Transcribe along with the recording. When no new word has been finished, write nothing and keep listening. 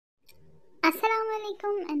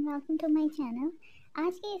अस्सलामुअलैकुम and welcome to my channel.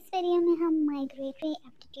 आज के इस वीडियो में हम माइग्रेटरी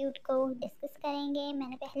एप्टीट्यूड को डिस्कस करेंगे।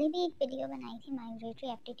 मैंने पहले भी एक वीडियो बनाई थी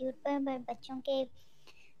माइग्रेटरी एप्टीट्यूड पर, बट बच्चों के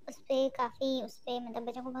उस पे मतलब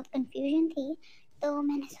बच्चों को बहुत कंफ्यूजन थी, तो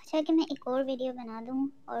मैंने सोचा कि मैं एक और वीडियो बना दूं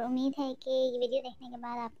और उम्मीद है कि ये वीडियो देखने के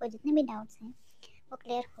बाद आपको जितने भी डाउट्स हैं वो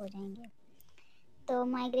क्लियर हो जाएंगे। तो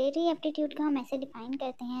माइग्रेटरी एप्टीट्यूड को हम ऐसे डिफाइन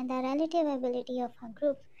करते हैं: the relative ability of a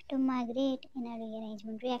group to migrate in a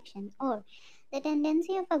rearrangement reaction, और the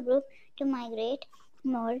tendency of a group to migrate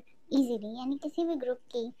more easily. यानी किसी भी ग्रुप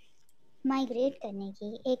की माइग्रेट करने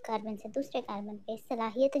की एक कार्बन से दूसरे कार्बन पे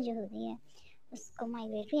सलाहियत जो होती है उसको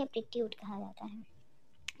माइग्रेटरी एप्टीट्यूड कहा जाता है।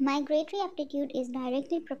 Migratory aptitude is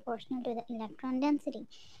directly proportional to the electron density,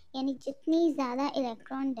 यानी जितनी ज़्यादा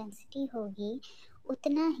इलेक्ट्रॉन डेंसिटी होगी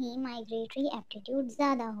उतना ही माइग्रेटरी एप्टीट्यूड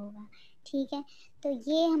ज़्यादा होगा। ठीक है, तो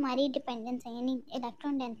ये हमारी डिपेंडेंस है, यानी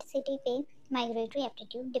इलेक्ट्रॉन डेंसिटी पे माइग्रेटरी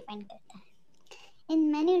एप्टीट्यूड डिपेंड करता है। In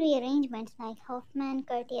many rearrangements like Hoffman,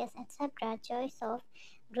 Curtius, etc., choice of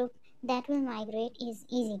group that will migrate is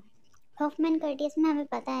easy. Hoffman Curtius में हमें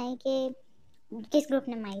पता है कि किस ग्रुप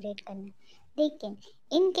ने माइग्रेट करना है, लेकिन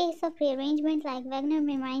in case of rearrangement like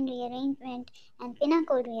Wagner-Myrmine rearrangement and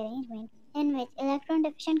Pinacol rearrangement, in which electron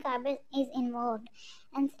deficient carbon is involved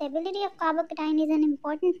and stability of carbocation is an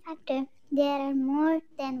important factor, there are more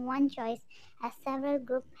than one choice as several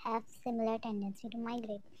groups have similar tendency to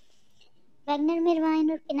migrate. Wagner मिरवाइन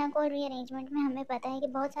और pinacol rearrangement में हमें पता है कि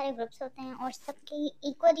बहुत सारे groups होते हैं और सबकी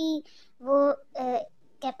इक्वली वो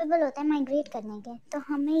कैपेबल होता है माइग्रेट करने के, तो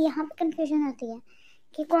हमें यहाँ पे कंफ्यूजन होती है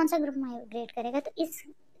कि कौन सा ग्रुप माइग्रेट करेगा। तो इस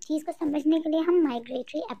चीज़ को समझने के लिए हम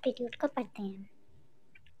माइग्रेटरी एप्टीट्यूड को पढ़ते हैं।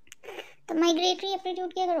 तो माइग्रेटरी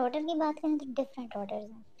एप्टीट्यूड की अगर ऑर्डर की बात करें तो डिफरेंट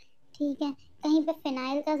ऑर्डर्स हैं। ठीक है, कहीं पे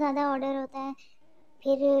फिनाइल का ज़्यादा ऑर्डर होता है,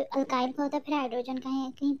 फिर अल्काइल का होता है, फिर हाइड्रोजन का है,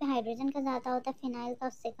 कहीं पे हाइड्रोजन का ज़्यादा होता है, फिनाइल का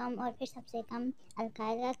उससे कम, और फिर सबसे कम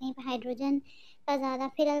अल्काइल का, कहीं पे हाइड्रोजन का ज़्यादा,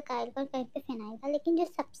 फिर अल्काइल का, कहीं पे फिनाइल का। लेकिन जो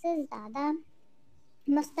सबसे ज़्यादा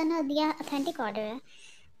मुस्तनद या ऑथेंटिक ऑर्डर है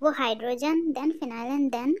वो hydrogen, then phenyl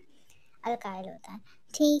and then alkyl होता है।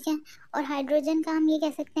 ठीक है, और हाइड्रोजन का हम ये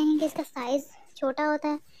कह सकते हैं कि इसका साइज़ छोटा होता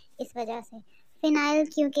है इस वजह से, फिनाइल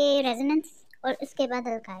क्योंकि रेजोनेंस, और उसके बाद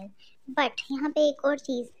अल्काइल। बट यहाँ पे एक और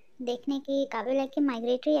चीज़ देखने की काबिल है कि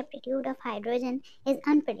migratory aptitude of hydrogen is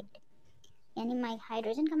अनप्रेडिक्टेड। यानी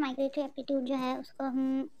हाइड्रोजन का माइग्रेटरी एप्टीट्यूड जो है उसको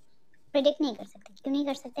हम प्रिडिक्ट नहीं कर सकते। क्यों नहीं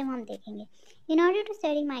कर सकते वो हम देखेंगे। In order to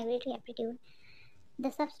study migratory aptitude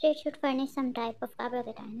the substrate should furnish some type of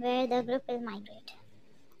carbocation where the group will migrate.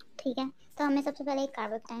 ठीक है, तो हमें सबसे पहले एक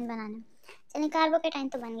कार्बोकेटाइन बनाना है। चलिए कार्बोकेटाइन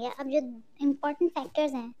तो बन गया, अब जो इम्पोर्टेंट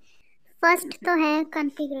फैक्टर्स हैं, फर्स्ट तो है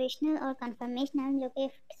कॉन्फ़िगरेशनल और कन्फर्मेशनल, जो कि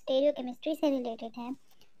स्टीरियोकेमिस्ट्री से रिलेटेड है।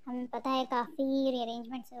 हमें पता है काफ़ी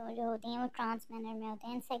रीअरेंजमेंट्स जो होती हैं वो ट्रांस मैनर में होते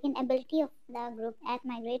हैं। Second, ability of the group at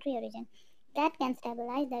migratory origin that can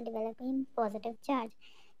stabilise the developing positive charge,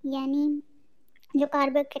 यानी जो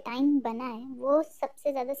कार्बोकेटाइन बना है वो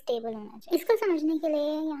सबसे ज़्यादा स्टेबल होना चाहिए। इसको समझने के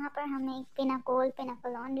लिए यहाँ पर हमने एक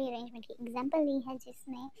पिनाकोलॉन रीअरेंजमेंट की एग्जांपल ली है,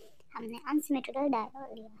 जिसमें हमने अनसिमेट्रिकल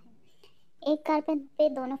डायल लिया है। एक कार्बन पे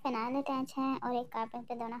दोनों फिनाइल अटैच हैं और एक कार्बन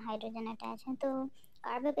पे दोनों हाइड्रोजन अटैच हैं, तो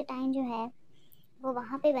कार्बोकेटाइन जो है वो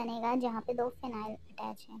वहाँ पे बनेगा जहाँ पे दो फिनाइल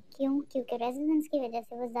अटैच हैं। क्यों? क्योंकि रेजोनेंस की वजह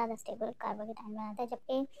से वो ज़्यादा स्टेबल कार्बोकेटाइन बनाता है,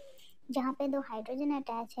 जबकि जहाँ पे दो हाइड्रोजन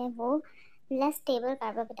अटैच है वो लेस स्टेबल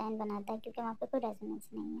कार्बोकेटाइन बनाता है, क्योंकि वहाँ पे कोई रेजोनेंस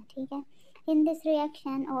नहीं है। ठीक है, in this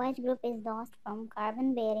reaction OH group is lost from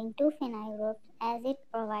carbon bearing to phenyl group as it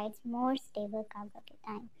provides more stable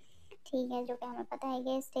carbocation. ठीक है, जो कि हमें पता है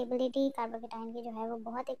कि स्टेबिलिटी कार्बोकेटाइन की जो है वो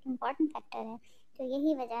बहुत एक इम्पॉर्टेंट फैक्टर है, तो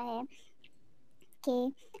यही वजह है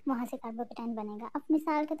कि वहाँ से कार्बोकेटाइन बनेगा। अब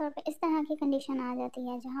मिसाल के तौर पे इस तरह की कंडीशन आ जाती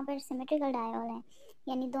है जहाँ पर सिमेट्रिकल डायोल है,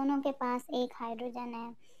 यानी दोनों के पास एक हाइड्रोजन है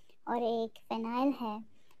और एक फिनाइल है,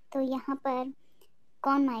 तो यहाँ पर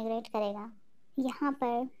कौन माइग्रेट करेगा? यहाँ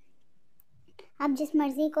पर आप जिस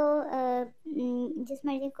मर्ज़ी को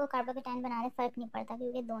कार्बोकेटाइन बना रहे फ़र्क नहीं पड़ता,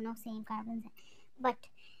 क्योंकि दोनों सेम कार्बन हैं। बट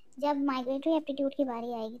जब माइग्रेटरी एप्टीट्यूड की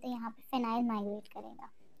बारी आएगी तो यहाँ पे फिनाइल माइग्रेट करेगा।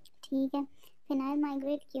 ठीक है, फिनाइल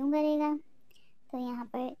माइग्रेट क्यों करेगा? तो यहाँ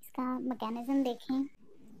पर इसका मैकेनिज्म देखें।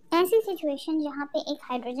 ऐसी सिचुएशन जहाँ पे एक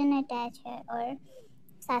हाइड्रोजन अटैच है और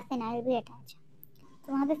साथ फिनाइल भी अटैच है,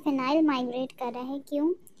 तो वहाँ पे फिनाइल माइग्रेट कर रहा है।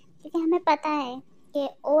 क्यों? क्योंकि हमें पता है कि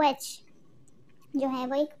OH जो है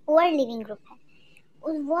वो एक पुअर लिविंग ग्रुप है,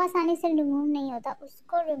 वो आसानी से रिमूव नहीं होता।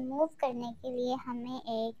 उसको रिमूव करने के लिए हमें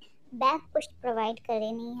एक बैक पुश प्रोवाइड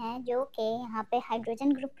करनी है, जो कि यहाँ पे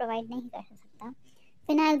हाइड्रोजन ग्रुप प्रोवाइड नहीं कर सकता,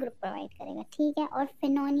 फिनाइल ग्रुप प्रोवाइड करेगा। ठीक है, और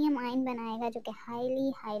फिनोनियम आयन बनाएगा जो कि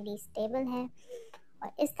हाईली स्टेबल है,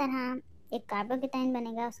 और इस तरह एक कार्बोकेटाइन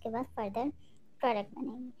बनेगा। उसके बाद फर्दर प्रोडक्ट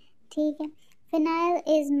बनेगी। ठीक है, Phenyl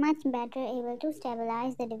is much better able to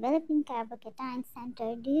stabilize the developing carbocation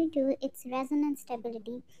center due to its resonance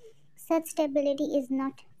stability. Such stability is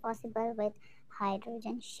not possible with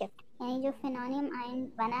hydrogen shift. यानी जो फिनोनियम आयन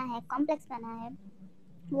बना है, कॉम्प्लेक्स बना है,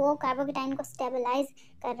 वो कार्बोकेटाइन को स्टेबलाइज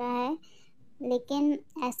कर रहा है, लेकिन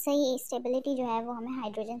ऐसे ही स्टेबिलिटी जो है वो हमें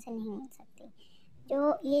हाइड्रोजन से नहीं मिल सकती।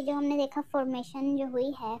 जो हमने देखा फॉर्मेशन जो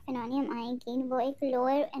हुई है फिनोनियम आयन की, वो एक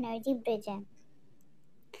लोअर एनर्जी ब्रिज है।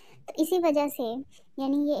 तो इसी वजह से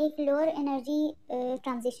यानी ये एक लोअर एनर्जी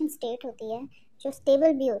ट्रांजिशन स्टेट होती है जो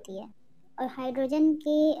स्टेबल भी होती है, और हाइड्रोजन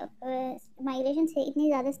की माइग्रेशन से इतनी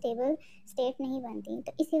ज़्यादा स्टेबल स्टेट नहीं बनती।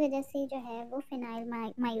 तो इसी वजह से जो है वो फिनाइल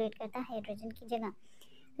माइग्रेट करता है हाइड्रोजन की जगह।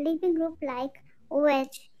 Leaving group like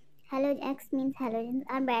OH, X means halogens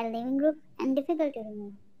are bad living group and difficult to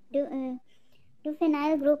remove. Do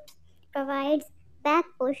phenyl groups provides back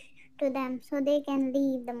push to them so they can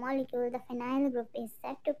leave the molecule. The phenyl group is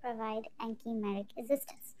said to provide anchemeric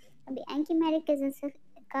resistance. अभी anchemeric resistance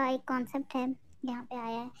का एक concept है यहाँ पे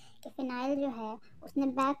आया है कि phenyl जो है उसने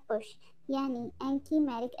बैक पुश यानी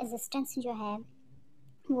एंकीमेरिक रेजिस्टेंस जो है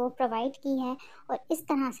वो प्रोवाइड की है, और इस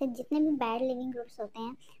तरह से जितने भी बैड लिविंग ग्रुप्स होते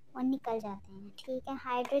हैं वो निकल जाते हैं। ठीक है,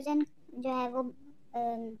 हाइड्रोजन जो है वो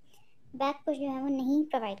बैक पुश जो है वो नहीं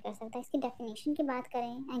प्रोवाइड कर सकता। इसकी डेफिनेशन की बात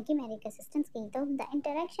करें एंकीमेरिक रेजिस्टेंस की, तो the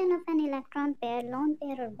interaction of an electron pair, lone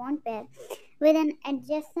pair और bond pair with N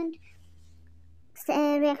adjacent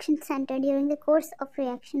reaction centre during the course of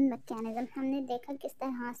reaction mechanism. हमने देखा किस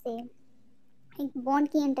तरह से एक बॉन्ड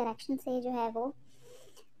की इंटरेक्शन से जो है वो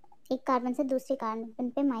एक कार्बन से दूसरे कार्बन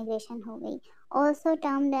पे माइग्रेशन हो गई। Also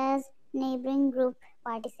termed as neighbouring group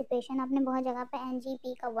participation. आपने बहुत जगह पे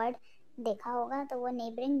NGP का वर्ड देखा होगा, तो वो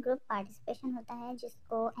नेबरिंग ग्रुप पार्टिसिपेशन होता है,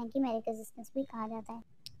 जिसको एंकीमेरिक रेजिस्टेंस भी कहा जाता है।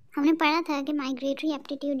 हमने पढ़ा था कि माइग्रेटरी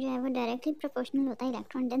एप्टीट्यूड जो है वो डायरेक्टली प्रोपोर्शनल होता है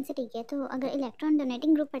इलेक्ट्रॉन डेंसिटी के। तो अगर इलेक्ट्रॉन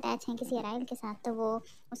डोनेटिंग ग्रुप अटैच हैं किसी अराइल के साथ, तो वो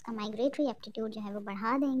उसका माइग्रेटरी एप्टीट्यूड जो है वो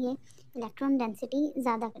बढ़ा देंगे इलेक्ट्रॉन डेंसिटी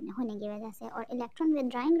ज़्यादा होने की वजह से, और इलेक्ट्रॉन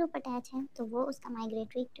विदड्राइंग ग्रुप अटैच है तो वो उसका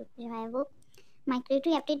माइग्रेटरी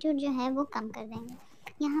एप्टीट्यूड जो है वो कम कर देंगे।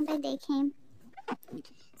 यहाँ पर देखें,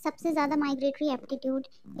 सबसे ज़्यादा migratory aptitude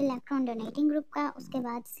electron donating group का, उसके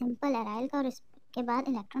बाद सिंपल अराइल का, और उसके बाद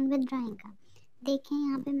इलेक्ट्रॉन विदड्राइंग का। देखें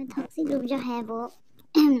यहाँ पे मेथॉक्सी ग्रुप जो है वो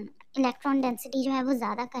इलेक्ट्रॉन डेंसिटी जो है वो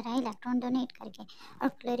ज़्यादा कर रहा है इलेक्ट्रॉन डोनेट करके, और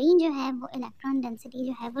क्लोरीन जो है वो इलेक्ट्रॉन डेंसिटी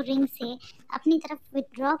जो है वो रिंग से अपनी तरफ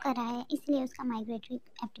विदड्रॉ कर रहा है, इसलिए उसका माइग्रेटरी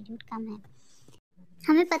एप्टीट्यूड कम है।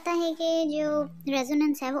 हमें पता है कि जो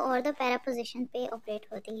रेजोनेंस है वो ऑर्थो पैरा पोजिशन पे ऑपरेट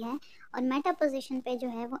होती है, और मेटा पोजिशन पे जो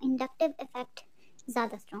है वो इंडक्टिव इफेक्ट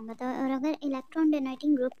ज़्यादा स्ट्रॉन्ग होता है। और अगर इलेक्ट्रॉन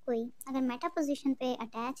डोनेटिंग ग्रुप कोई अगर मेटा पोजिशन पे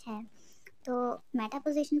अटैच है तो मेटा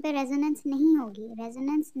पोजिशन पे रेजोनेंस नहीं होगी।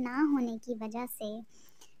 रेजोनेंस ना होने की वजह से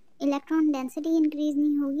इलेक्ट्रॉन डेंसिटी इंक्रीज़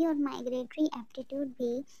नहीं होगी और माइग्रेटरी एप्टीट्यूड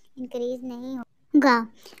भी इंक्रीज़ नहीं होगा।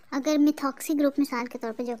 अगर मिथॉक्सी ग्रुप मिसाल के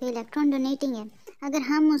तौर पे जो कि इलेक्ट्रॉन डोनेटिंग है, अगर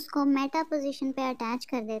हम उसको मेटा पोजिशन पे अटैच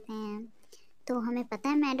कर देते हैं तो हमें पता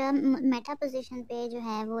है मेटा पोजिशन पे जो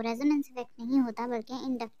है वो रेजोनेंस इफेक्ट नहीं होता, बल्कि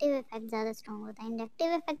इंडक्टिव इफेक्ट ज़्यादा स्ट्रॉन्ग होता है।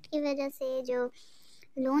 इंडक्टिव इफेक्ट की वजह से जो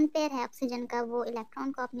लोन पेयर है ऑक्सीजन का, वो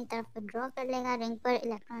इलेक्ट्रॉन को अपनी तरफ विड्रॉ कर लेगा, रिंग पर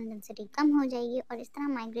इलेक्ट्रॉन डेंसिटी कम हो जाएगी, और इस तरह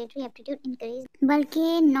माइग्रेटरी एप्टीट्यूड इंक्रीज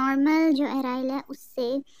बल्कि नॉर्मल जो अराइल है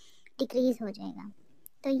उससे डिक्रीज हो जाएगा।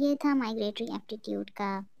 तो ये था माइग्रेटरी एप्टीट्यूड का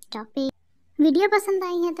टॉपिक। वीडियो पसंद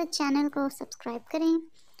आई है तो चैनल को सब्सक्राइब करें,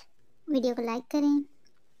 वीडियो को लाइक करें।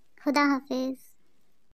 खुदा हाफिज़।